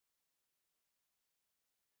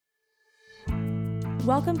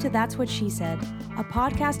Welcome to That's What She Said, a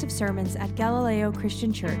podcast of sermons at Galileo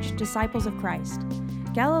Christian Church, Disciples of Christ.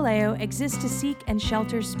 Galileo exists to seek and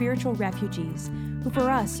shelter spiritual refugees, who for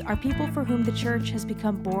us are people for whom the church has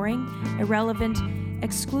become boring, irrelevant,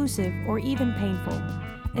 exclusive, or even painful,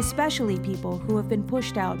 especially people who have been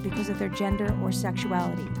pushed out because of their gender or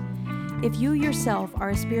sexuality. If you yourself are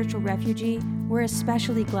a spiritual refugee, we're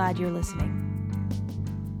especially glad you're listening.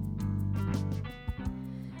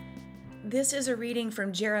 This is a reading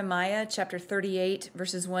from Jeremiah chapter 38,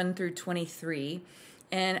 verses 1 through 23.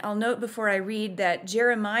 And I'll note before I read that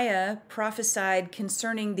Jeremiah prophesied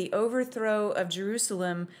concerning the overthrow of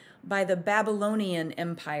Jerusalem by the Babylonian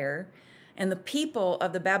Empire. And the people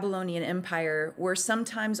of the Babylonian Empire were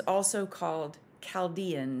sometimes also called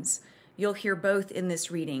Chaldeans. You'll hear both in this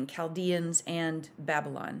reading, Chaldeans and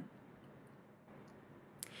Babylon.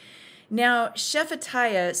 Now,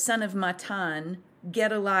 Shephatiah, son of Matan,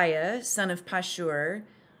 Gedaliah, son of Pashur,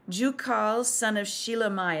 Jukal, son of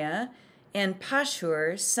Shelemiah, and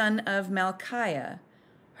Pashur, son of Malchiah,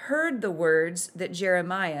 heard the words that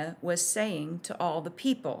Jeremiah was saying to all the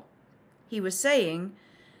people. He was saying,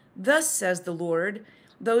 "Thus says the Lord,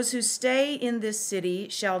 those who stay in this city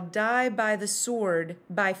shall die by the sword,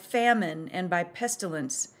 by famine, and by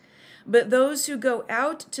pestilence. But those who go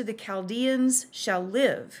out to the Chaldeans shall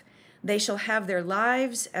live. They shall have their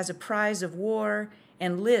lives as a prize of war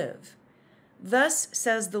and live. Thus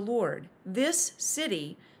says the Lord, this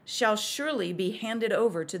city shall surely be handed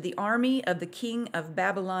over to the army of the king of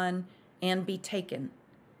Babylon and be taken."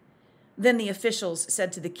 Then the officials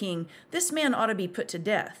said to the king, "This man ought to be put to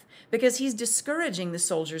death, because he's discouraging the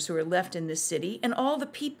soldiers who are left in this city and all the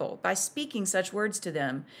people by speaking such words to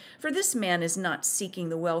them. For this man is not seeking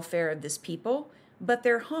the welfare of this people, but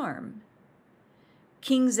their harm."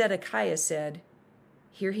 King Zedekiah said,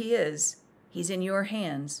 "Here he is. He's in your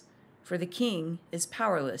hands, for the king is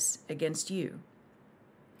powerless against you."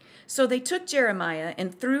 So they took Jeremiah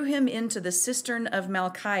and threw him into the cistern of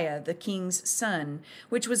Malchiah, the king's son,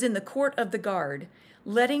 which was in the court of the guard,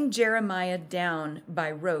 letting Jeremiah down by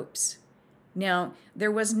ropes. Now there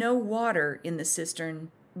was no water in the cistern,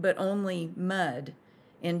 but only mud,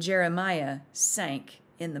 and Jeremiah sank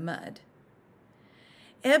in the mud.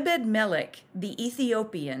 Ebed-Melech the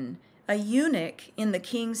Ethiopian, a eunuch in the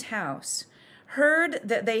king's house, heard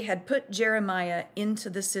that they had put Jeremiah into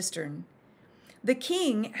the cistern. The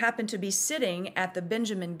king happened to be sitting at the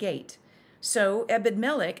Benjamin gate. So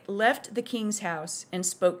Ebed-Melech left the king's house and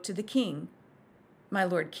spoke to the king. "My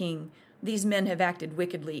lord king, these men have acted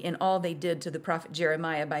wickedly in all they did to the prophet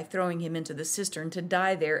Jeremiah by throwing him into the cistern to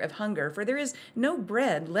die there of hunger, for there is no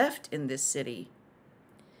bread left in this city."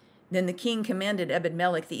 Then the king commanded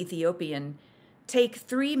Ebed-Melech the Ethiopian, "Take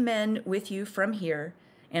 3 men with you from here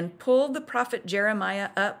and pull the prophet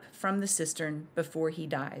Jeremiah up from the cistern before he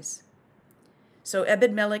dies." So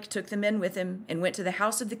Ebed-Melech took the men with him and went to the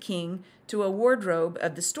house of the king, to a wardrobe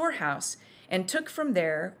of the storehouse, and took from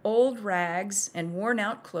there old rags and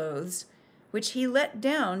worn-out clothes, which he let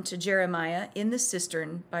down to Jeremiah in the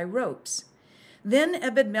cistern by ropes. Then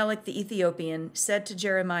Ebed-Melech the Ethiopian said to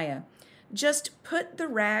Jeremiah, "Just put the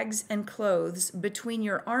rags and clothes between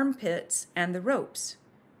your armpits and the ropes."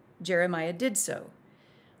 Jeremiah did so.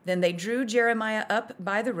 Then they drew Jeremiah up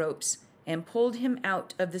by the ropes and pulled him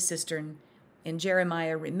out of the cistern, and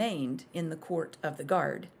Jeremiah remained in the court of the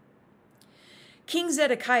guard. King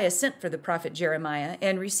Zedekiah sent for the prophet Jeremiah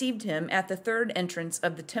and received him at the 3rd entrance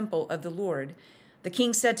of the temple of the Lord. The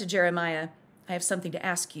king said to Jeremiah, "I have something to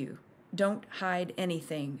ask you. Don't hide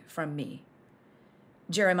anything from me."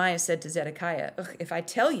 Jeremiah said to Zedekiah, "If I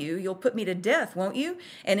tell you, you'll put me to death, won't you?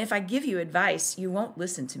 And if I give you advice, you won't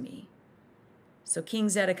listen to me." So King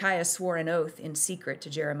Zedekiah swore an oath in secret to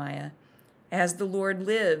Jeremiah, "As the Lord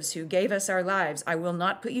lives, who gave us our lives, I will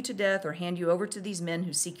not put you to death or hand you over to these men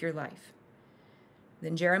who seek your life."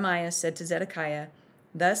 Then Jeremiah said to Zedekiah,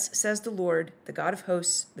 "Thus says the Lord, the God of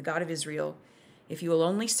hosts, the God of Israel, if you will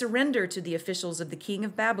only surrender to the officials of the king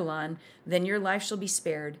of Babylon, then your life shall be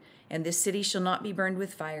spared, and this city shall not be burned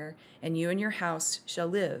with fire, and you and your house shall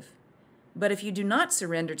live. But if you do not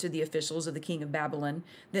surrender to the officials of the king of Babylon,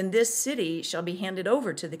 then this city shall be handed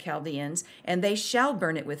over to the Chaldeans, and they shall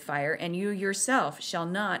burn it with fire, and you yourself shall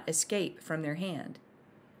not escape from their hand."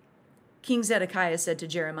 King Zedekiah said to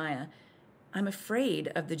Jeremiah, "I'm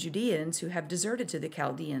afraid of the Judeans who have deserted to the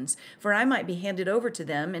Chaldeans, for I might be handed over to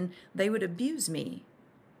them, and they would abuse me."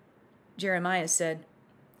 Jeremiah said,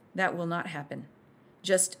 "That will not happen.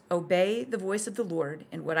 Just obey the voice of the Lord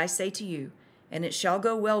and what I say to you, and it shall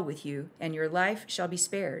go well with you, and your life shall be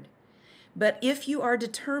spared. But if you are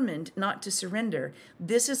determined not to surrender,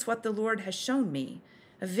 this is what the Lord has shown me.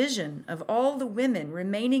 a vision of all the women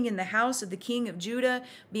remaining in the house of the king of Judah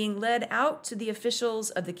being led out to the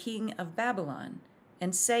officials of the king of Babylon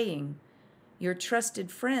and saying, "Your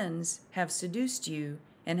trusted friends have seduced you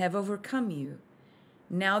and have overcome you.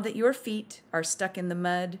 Now that your feet are stuck in the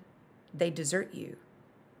mud, they desert you.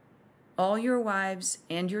 All your wives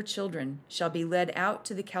and your children shall be led out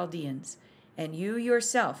to the Chaldeans, and you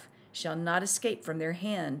yourself shall not escape from their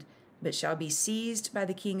hand, but shall be seized by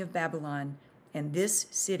the king of Babylon, and this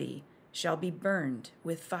city shall be burned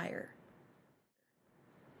with fire."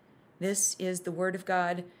 This is the word of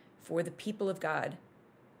God for the people of God.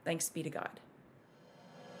 Thanks be to God.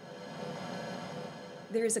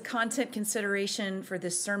 There is a content consideration for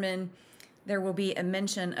this sermon. There will be a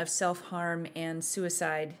mention of self-harm and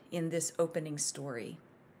suicide in this opening story.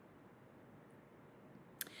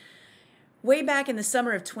 Way back in the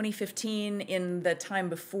summer of 2015, in the time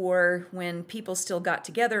before, when people still got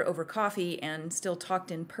together over coffee and still talked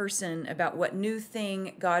in person about what new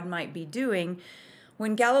thing God might be doing,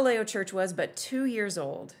 when Galileo Church was but 2 years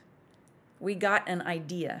old, we got an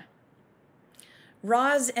idea.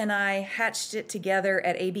 Roz and I hatched it together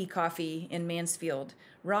at AB Coffee in Mansfield.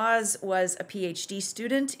 Roz was a PhD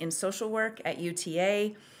student in social work at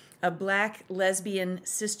UTA, a Black, lesbian,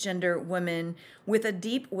 cisgender woman with a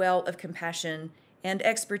deep well of compassion and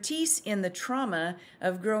expertise in the trauma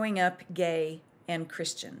of growing up gay and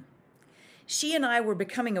Christian. She and I were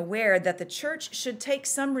becoming aware that the church should take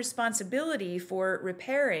some responsibility for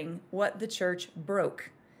repairing what the church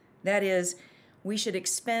broke. That is, we should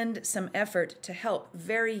expend some effort to help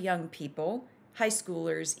very young people, high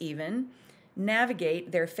schoolers even,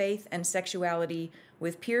 navigate their faith and sexuality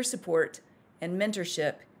with peer support and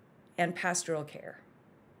mentorship and pastoral care.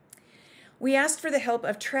 We asked for the help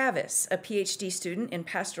of Travis, a PhD student in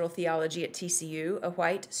pastoral theology at TCU, a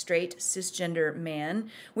white, straight, cisgender man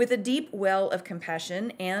with a deep well of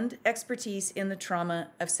compassion and expertise in the trauma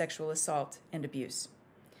of sexual assault and abuse.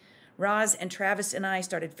 Roz and Travis and I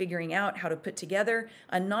started figuring out how to put together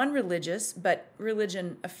a non-religious but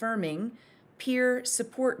religion-affirming peer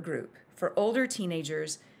support group for older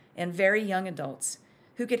teenagers and very young adults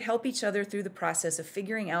who could help each other through the process of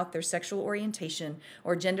figuring out their sexual orientation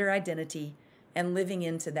or gender identity and living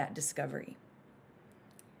into that discovery.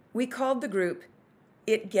 We called the group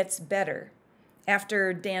It Gets Better,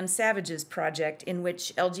 after Dan Savage's project, in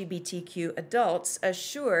which LGBTQ adults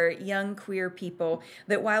assure young queer people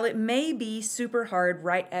that while it may be super hard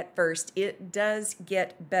right at first, it does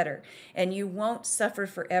get better, and you won't suffer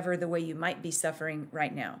forever the way you might be suffering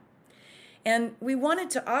right now. And we wanted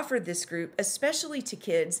to offer this group especially to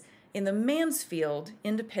kids in the Mansfield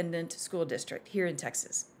Independent School District here in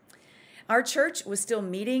Texas. Our church was still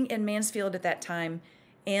meeting in Mansfield at that time,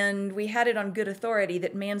 and we had it on good authority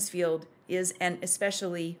that Mansfield is an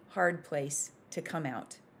especially hard place to come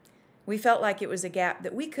out. We felt like it was a gap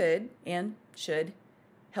that we could and should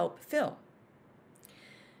help fill.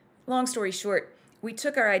 Long story short, we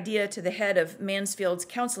took our idea to the head of Mansfield's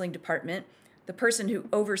counseling department, the person who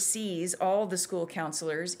oversees all the school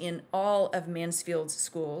counselors in all of Mansfield's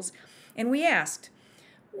schools, and we asked,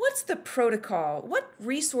 "What's the protocol? What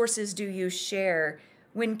resources do you share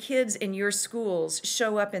when kids in your schools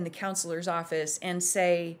show up in the counselor's office and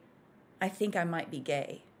say, 'I think I might be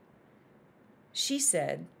gay'?" She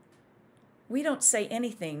said, "We don't say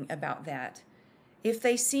anything about that. If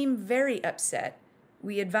they seem very upset,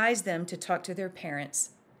 we advise them to talk to their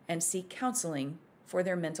parents and seek counseling for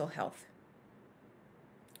their mental health."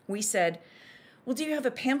 We said, "Well, do you have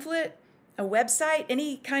a pamphlet, a website,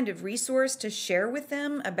 any kind of resource to share with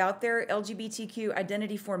them about their LGBTQ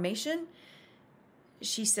identity formation?"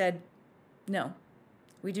 She said, "No,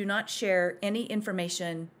 we do not share any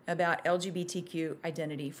information about LGBTQ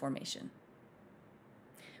identity formation."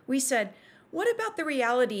 We said, "What about the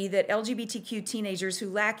reality that LGBTQ teenagers who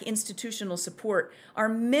lack institutional support are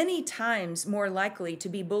many times more likely to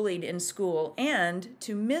be bullied in school and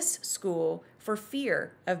to miss school for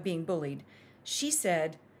fear of being bullied?" She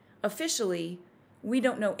said, "Officially, we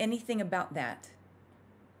don't know anything about that."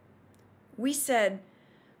 We said,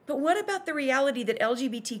 "But what about the reality that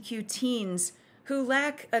LGBTQ teens who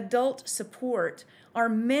lack adult support are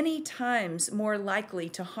many times more likely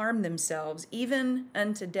to harm themselves, even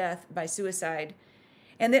unto death by suicide,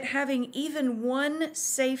 and that having even one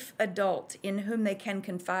safe adult in whom they can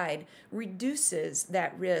confide reduces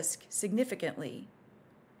that risk significantly?"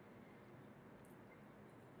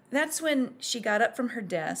 That's when she got up from her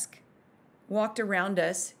desk, walked around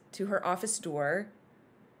us to her office door,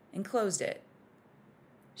 and closed it.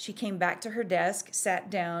 She came back to her desk, sat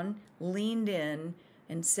down, leaned in,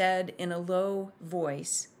 and said in a low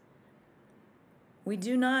voice, We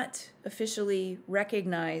do not officially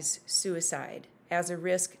recognize suicide as a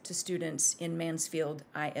risk to students in Mansfield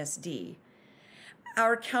ISD.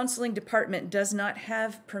 Our counseling department does not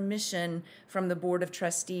have permission from the Board of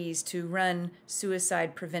Trustees to run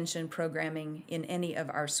suicide prevention programming in any of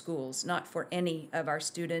our schools, not for any of our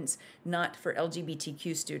students, not for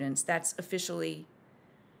LGBTQ students. That's officially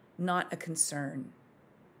not a concern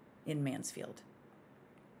in Mansfield.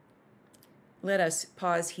 Let us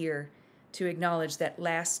pause here to acknowledge that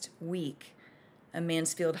last week, a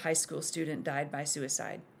Mansfield high school student died by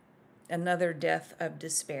suicide, another death of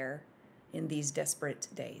despair in these desperate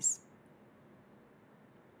days.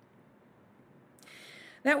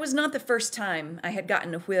 That was not the first time I had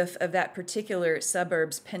gotten a whiff of that particular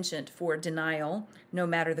suburb's penchant for denial, no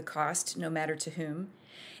matter the cost, no matter to whom,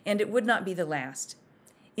 and it would not be the last.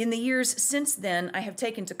 In the years since then, I have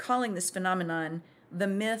taken to calling this phenomenon the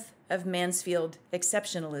myth of Mansfield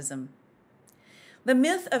exceptionalism. The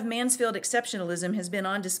myth of Mansfield exceptionalism has been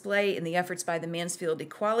on display in the efforts by the Mansfield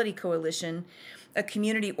Equality Coalition, a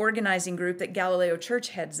community organizing group that Galileo Church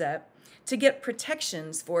heads up, to get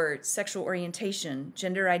protections for sexual orientation,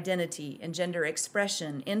 gender identity, and gender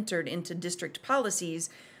expression entered into district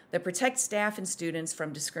policies that protect staff and students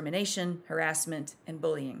from discrimination, harassment, and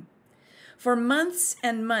bullying. For months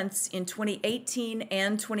and months in 2018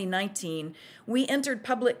 and 2019, we entered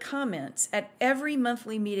public comments at every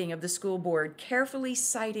monthly meeting of the school board, carefully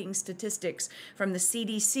citing statistics from the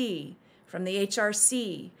CDC, from the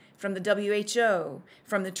HRC, from the WHO,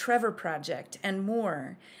 from the Trevor Project, and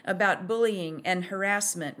more about bullying and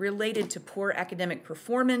harassment related to poor academic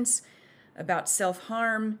performance, about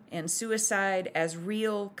self-harm and suicide as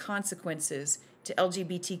real consequences to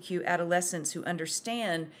LGBTQ adolescents who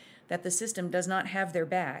understand that the system does not have their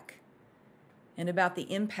back, and about the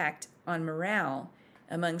impact on morale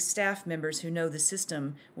among staff members who know the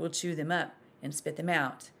system will chew them up and spit them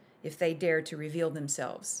out if they dare to reveal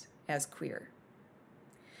themselves as queer.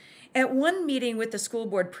 At one meeting with the school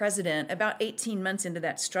board president, about 18 months into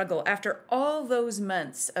that struggle, after all those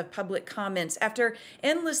months of public comments, after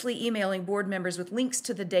endlessly emailing board members with links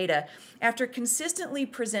to the data, after consistently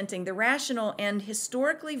presenting the rational and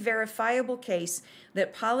historically verifiable case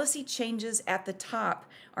that policy changes at the top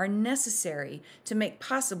are necessary to make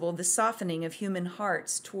possible the softening of human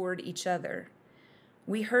hearts toward each other,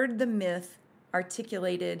 we heard the myth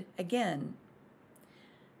articulated again.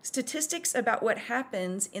 Statistics about what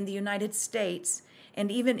happens in the United States and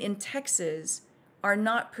even in Texas are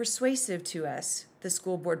not persuasive to us, the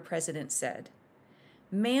school board president said.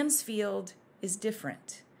 Mansfield is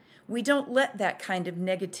different. We don't let that kind of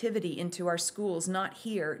negativity into our schools, not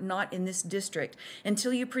here, not in this district,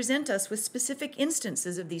 until you present us with specific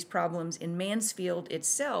instances of these problems in Mansfield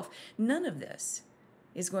itself. None of this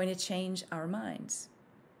is going to change our minds.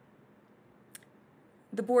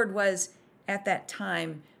 The board was, at that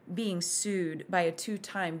time, being sued by a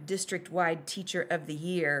 2-time district-wide Teacher of the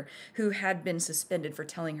Year who had been suspended for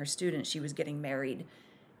telling her students she was getting married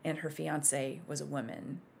and her fiancé was a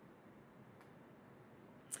woman.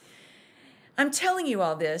 I'm telling you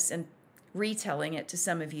all this and retelling it to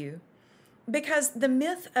some of you because the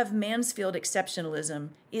myth of Mansfield exceptionalism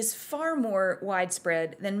is far more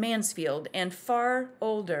widespread than Mansfield and far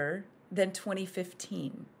older than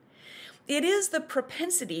 2015. It is the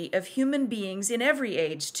propensity of human beings in every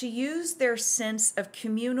age to use their sense of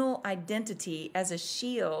communal identity as a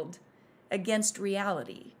shield against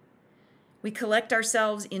reality. We collect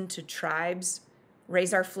ourselves into tribes,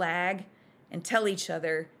 raise our flag, and tell each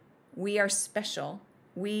other we are special,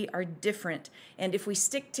 we are different, and if we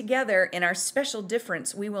stick together in our special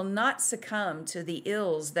difference, we will not succumb to the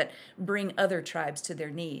ills that bring other tribes to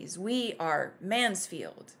their knees. We are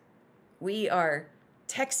Mansfield. We are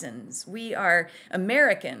Texans, we are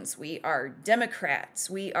Americans, we are Democrats,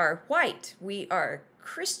 we are white, we are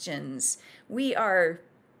Christians, we are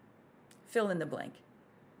fill in the blank.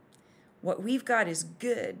 What we've got is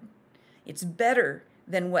good. It's better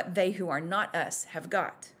than what they who are not us have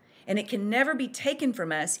got. And it can never be taken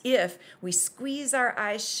from us if we squeeze our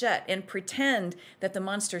eyes shut and pretend that the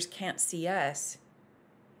monsters can't see us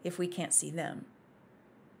if we can't see them.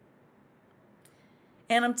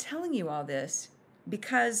 And I'm telling you all this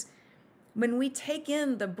because when we take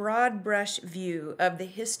in the broad brush view of the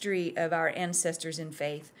history of our ancestors in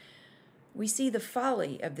faith, we see the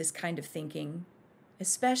folly of this kind of thinking,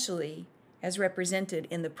 especially as represented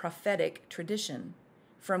in the prophetic tradition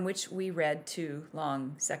from which we read 2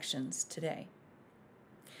 long sections today.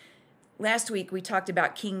 Last week, we talked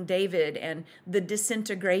about King David and the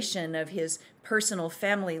disintegration of his personal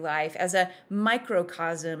family life as a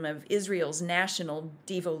microcosm of Israel's national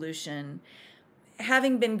devolution.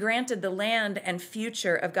 having been granted the land and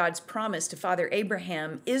future of God's promise to Father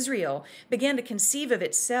Abraham, Israel began to conceive of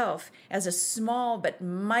itself as a small but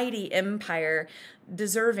mighty empire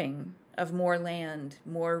deserving of more land,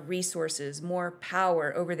 more resources, more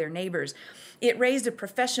power over their neighbors. It raised a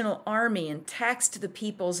professional army and taxed the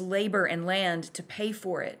people's labor and land to pay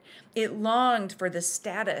for it. It longed for the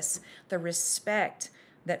status, the respect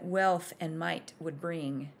that wealth and might would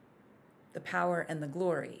bring, the power and the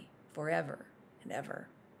glory forever and ever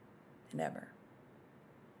and ever.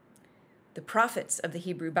 The prophets of the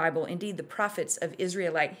Hebrew Bible, indeed the prophets of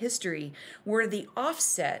Israelite history, were the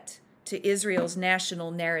offset to Israel's national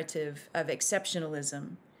narrative of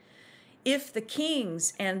exceptionalism. If the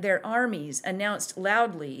kings and their armies announced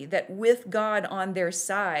loudly that with God on their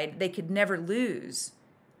side, they could never lose,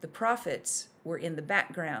 the prophets were in the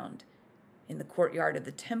background, in the courtyard of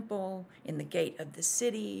the temple, in the gate of the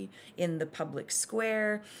city, in the public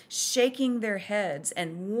square, shaking their heads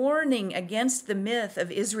and warning against the myth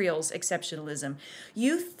of Israel's exceptionalism.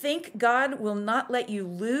 You think God will not let you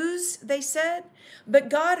lose, they said, but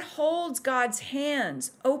God holds God's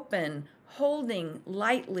hands open, holding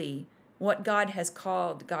lightly what God has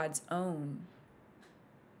called God's own.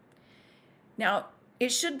 Now,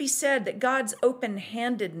 it should be said that God's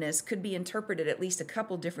open-handedness could be interpreted at least a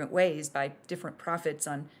couple different ways by different prophets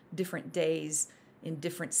on different days in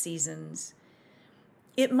different seasons.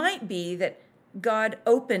 It might be that God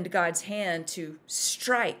opened God's hand to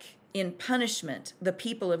strike in punishment the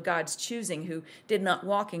people of God's choosing who did not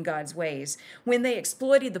walk in God's ways. When they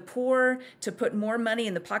exploited the poor to put more money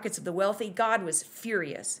in the pockets of the wealthy, God was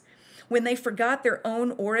furious. When they forgot their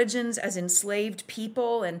own origins as enslaved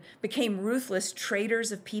people and became ruthless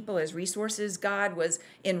traders of people as resources, God was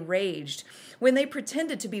enraged. When they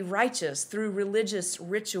pretended to be righteous through religious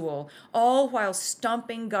ritual, all while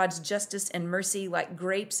stomping God's justice and mercy like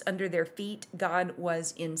grapes under their feet, God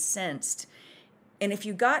was incensed. And if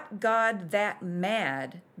you got God that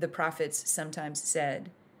mad, the prophets sometimes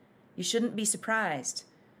said, you shouldn't be surprised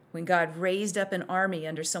when God raised up an army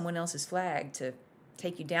under someone else's flag to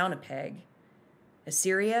take you down a peg.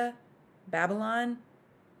 Assyria, Babylon,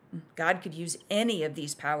 God could use any of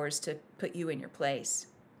these powers to put you in your place.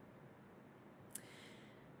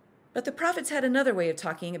 But the prophets had another way of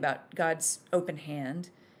talking about God's open hand.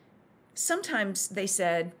 Sometimes they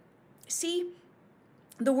said, see,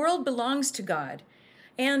 the world belongs to God,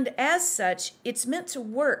 and as such, it's meant to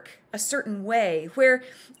work a certain way where,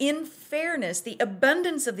 in fairness, the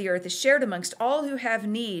abundance of the earth is shared amongst all who have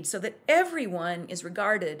need so that everyone is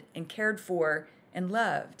regarded and cared for and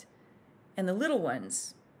loved. And the little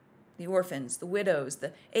ones, the orphans, the widows,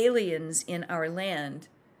 the aliens in our land,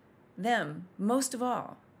 them most of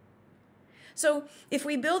all. So if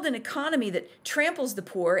we build an economy that tramples the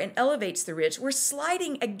poor and elevates the rich, we're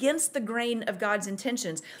sliding against the grain of God's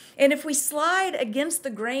intentions. And if we slide against the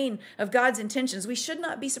grain of God's intentions, we should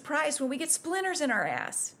not be surprised when we get splinters in our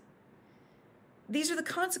ass. These are the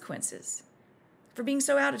consequences for being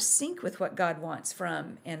so out of sync with what God wants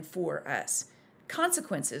from and for us.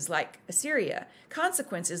 Consequences like Assyria,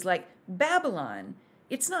 consequences like Babylon.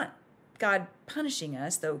 It's not God punishing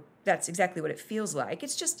us, though that's exactly what it feels like.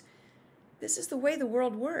 It's just, this is the way the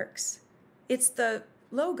world works. It's the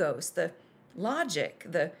logos, the logic,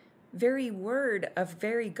 the very word of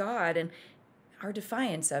very God, and our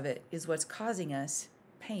defiance of it is what's causing us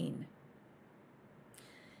pain.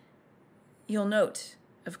 You'll note,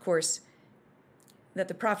 of course, that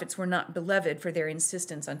the prophets were not beloved for their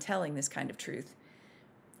insistence on telling this kind of truth.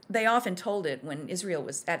 They often told it when Israel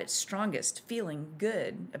was at its strongest, feeling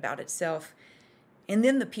good about itself. And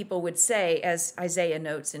then the people would say, as Isaiah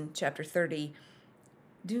notes in chapter 30,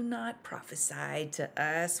 do not prophesy to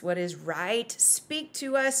us what is right. Speak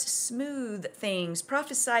to us smooth things.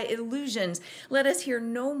 Prophesy illusions. Let us hear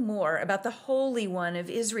no more about the Holy One of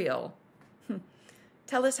Israel.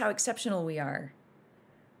 Tell us how exceptional we are.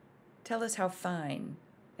 Tell us how fine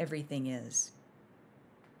everything is.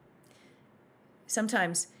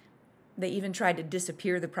 Sometimes they even tried to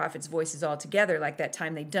disappear the prophets' voices altogether, like that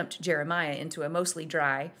time they dumped Jeremiah into a mostly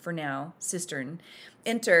dry, for now, cistern.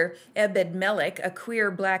 Enter Ebed-Melech, a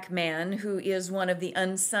queer black man who is one of the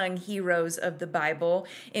unsung heroes of the Bible,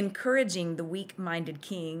 encouraging the weak-minded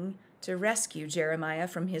king to rescue Jeremiah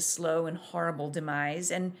from his slow and horrible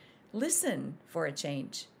demise and listen, for a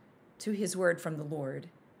change, to his word from the Lord.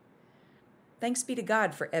 Thanks be to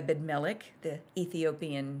God for Ebed-Melech, the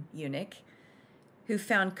Ethiopian eunuch, who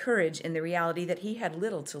found courage in the reality that he had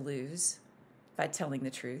little to lose by telling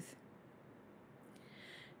the truth.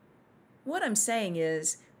 What I'm saying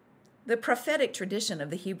is, the prophetic tradition of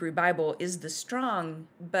the Hebrew Bible is the strong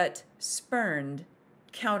but spurned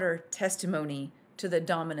counter-testimony to the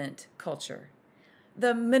dominant culture.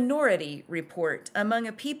 The Minority Report among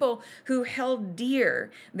a people who held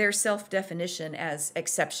dear their self-definition as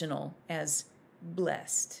exceptional, as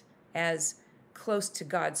blessed, as close to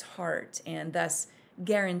God's heart, and thus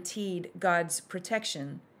guaranteed God's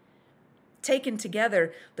protection. Taken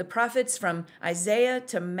together, the prophets from Isaiah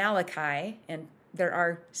to Malachi, and there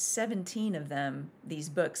are 17 of them, these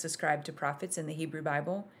books ascribed to prophets in the Hebrew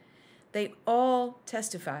Bible, they all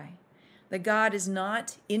testify that God is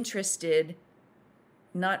not interested,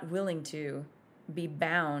 not willing to be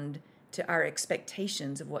bound to our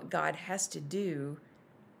expectations of what God has to do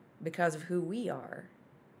because of who we are.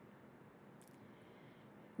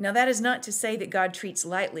 Now, that is not to say that God treats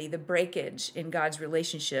lightly the breakage in God's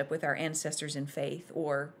relationship with our ancestors in faith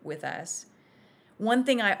or with us. One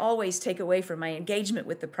thing I always take away from my engagement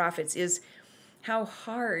with the prophets is how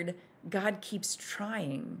hard God keeps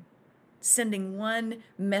trying, sending one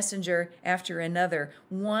messenger after another,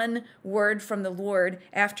 one word from the Lord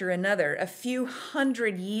after another, a few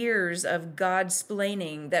hundred years of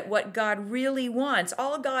God-splaining that what God really wants,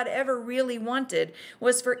 all God ever really wanted,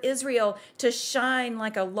 was for Israel to shine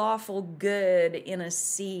like a lawful good in a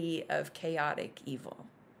sea of chaotic evil.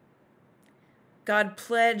 God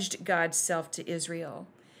pledged God's self to Israel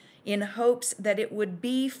in hopes that it would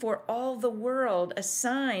be for all the world a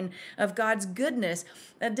sign of God's goodness,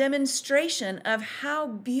 a demonstration of how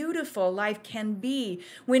beautiful life can be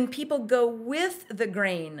when people go with the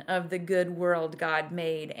grain of the good world God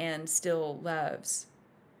made and still loves.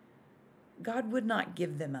 God would not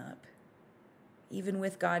give them up. Even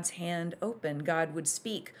with God's hand open, God would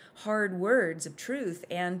speak hard words of truth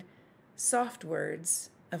and soft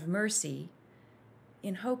words of mercy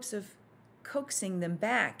in hopes of coaxing them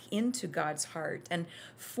back into God's heart and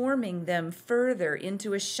forming them further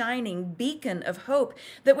into a shining beacon of hope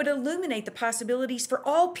that would illuminate the possibilities for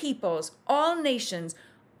all peoples, all nations,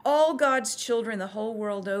 all God's children the whole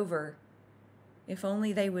world over, if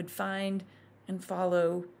only they would find and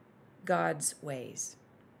follow God's ways.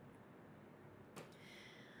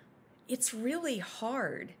 It's really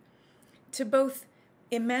hard to both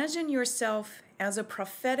imagine yourself as a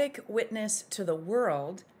prophetic witness to the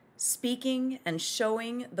world, speaking and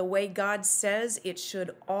showing the way God says it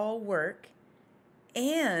should all work,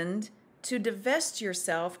 and to divest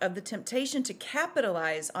yourself of the temptation to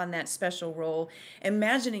capitalize on that special role,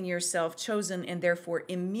 imagining yourself chosen and therefore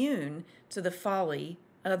immune to the folly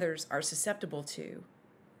others are susceptible to.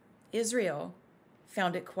 Israel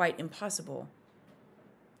found it quite impossible.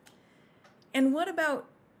 And what about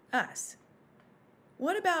us?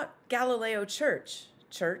 What about Galileo Church?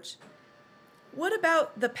 What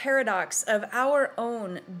about the paradox of our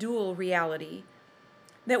own dual reality,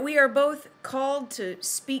 that we are both called to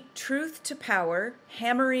speak truth to power,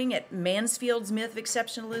 hammering at Mansfield's myth of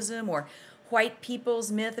exceptionalism or white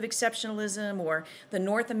people's myth of exceptionalism or the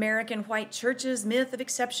North American white church's myth of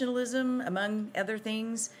exceptionalism, among other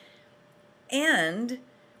things, and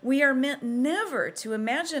we are meant never to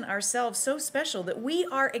imagine ourselves so special that we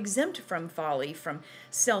are exempt from folly, from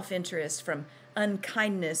self-interest, from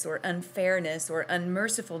unkindness or unfairness or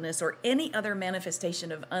unmercifulness or any other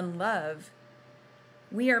manifestation of unlove.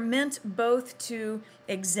 We are meant both to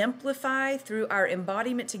exemplify through our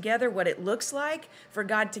embodiment together what it looks like for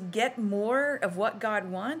God to get more of what God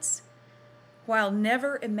wants, while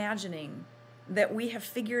never imagining that we have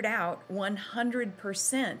figured out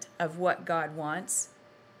 100% of what God wants,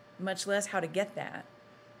 much less how to get that.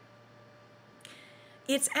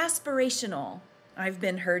 It's aspirational, I've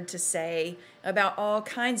been heard to say about all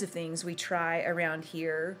kinds of things we try around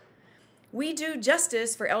here. We do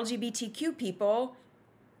justice for LGBTQ people.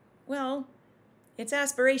 Well, it's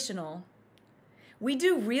aspirational. We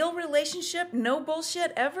do real relationship, no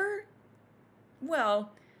bullshit ever?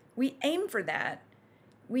 Well, we aim for that.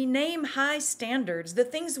 We name high standards, the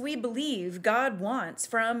things we believe God wants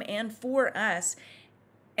from and for us,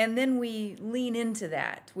 and then we lean into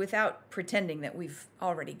that without pretending that we've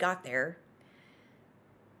already got there.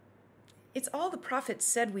 It's all the prophets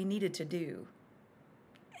said we needed to do.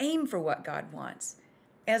 Aim for what God wants,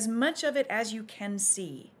 as much of it as you can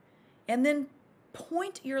see, and then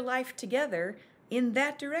point your life together in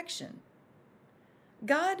that direction.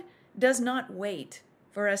 God does not wait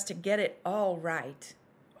for us to get it all right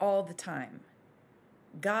all the time.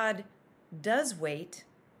 God does wait,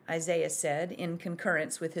 Isaiah said, in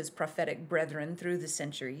concurrence with his prophetic brethren through the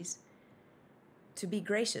centuries, to be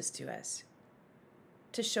gracious to us,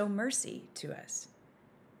 to show mercy to us,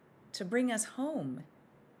 to bring us home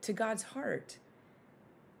to God's heart.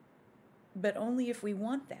 But only if we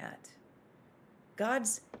want that.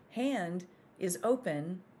 God's hand is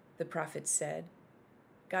open, the prophet said.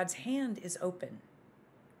 God's hand is open.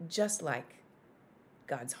 just like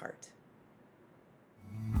God's heart.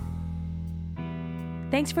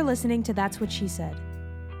 Thanks for listening to That's What She Said.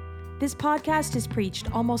 This podcast is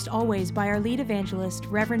preached almost always by our lead evangelist,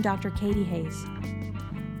 Reverend Dr. Katie Hayes.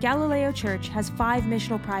 Galileo Church has 5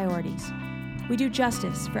 missional priorities. We do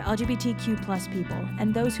justice for LGBTQ+ people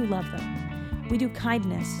and those who love them. We do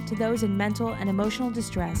kindness to those in mental and emotional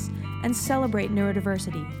distress and celebrate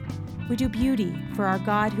neurodiversity. We do beauty for our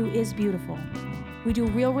God who is beautiful. We do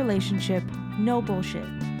real relationship, no bullshit,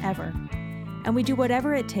 ever. And we do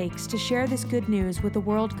whatever it takes to share this good news with the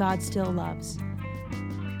world God still loves.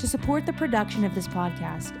 To support the production of this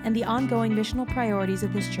podcast and the ongoing missional priorities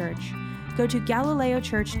of this church, go to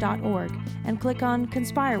galileochurch.org and click on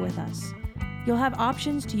Conspire with Us. You'll have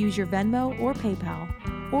options to use your Venmo or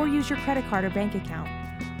PayPal, or use your credit card or bank account.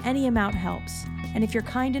 Any amount helps, and if you're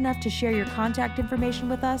kind enough to share your contact information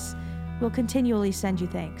with us, we'll continually send you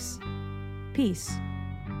thanks. Peace.